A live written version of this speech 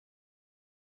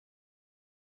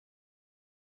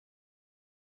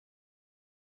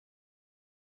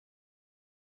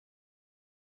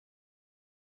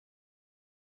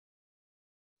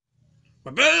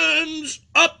Weapons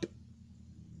up!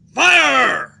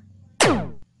 Fire!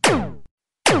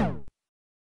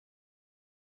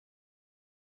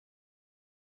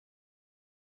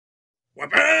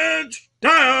 Weapons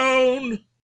down!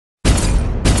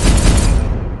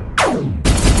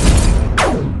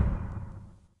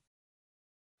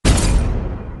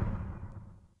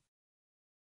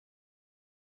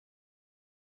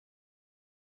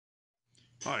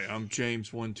 Hi, I'm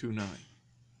James129.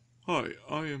 Hi,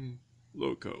 I am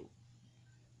Loco.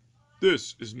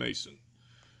 This is Mason.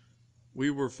 We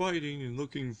were fighting and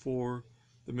looking for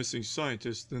the missing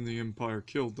scientists, then the Empire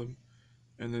killed them,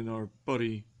 and then our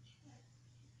buddy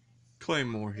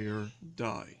Claymore here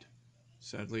died.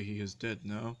 Sadly, he is dead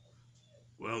now.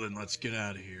 Well, then let's get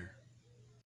out of here.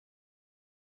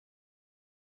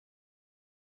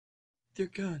 They're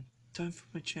gone. Time for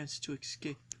my chance to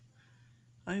escape.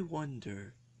 I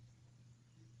wonder...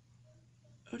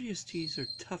 ODSTs are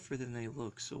tougher than they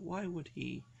look, so why would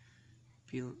he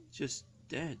be just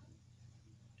dead?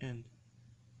 And...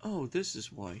 oh, this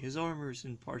is why. His armor is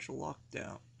in partial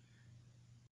lockdown.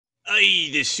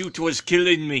 Aye, the suit was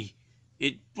killing me.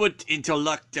 It put into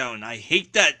lockdown. I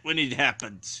hate that when it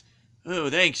happens. Oh,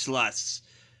 thanks, lass.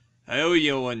 I owe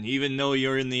you one, even though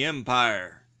you're in the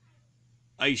Empire.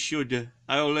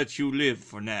 I'll let you live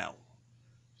for now.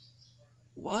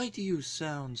 Why do you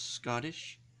sound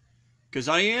Scottish? 'Cause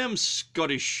I am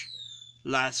Scottish,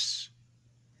 lass.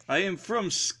 I am from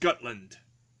Scotland.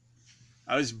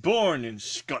 I was born in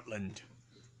Scotland.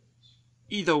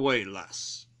 Either way,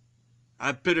 lass.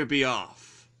 I'd better be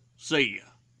off. See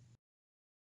ya.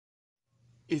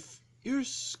 If you're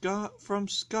from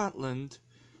Scotland,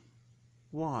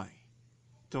 why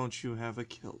don't you have a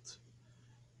kilt?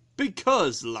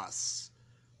 Because, lass,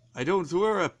 I don't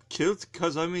wear a kilt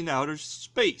 'cause I'm in outer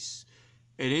space,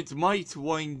 and it might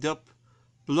wind up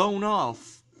blown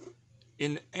off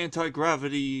in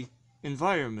anti-gravity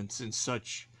environments and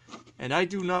such, and I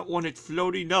do not want it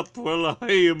floating up while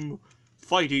I am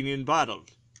fighting in battle.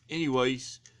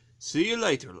 Anyways, see you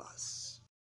later, lass.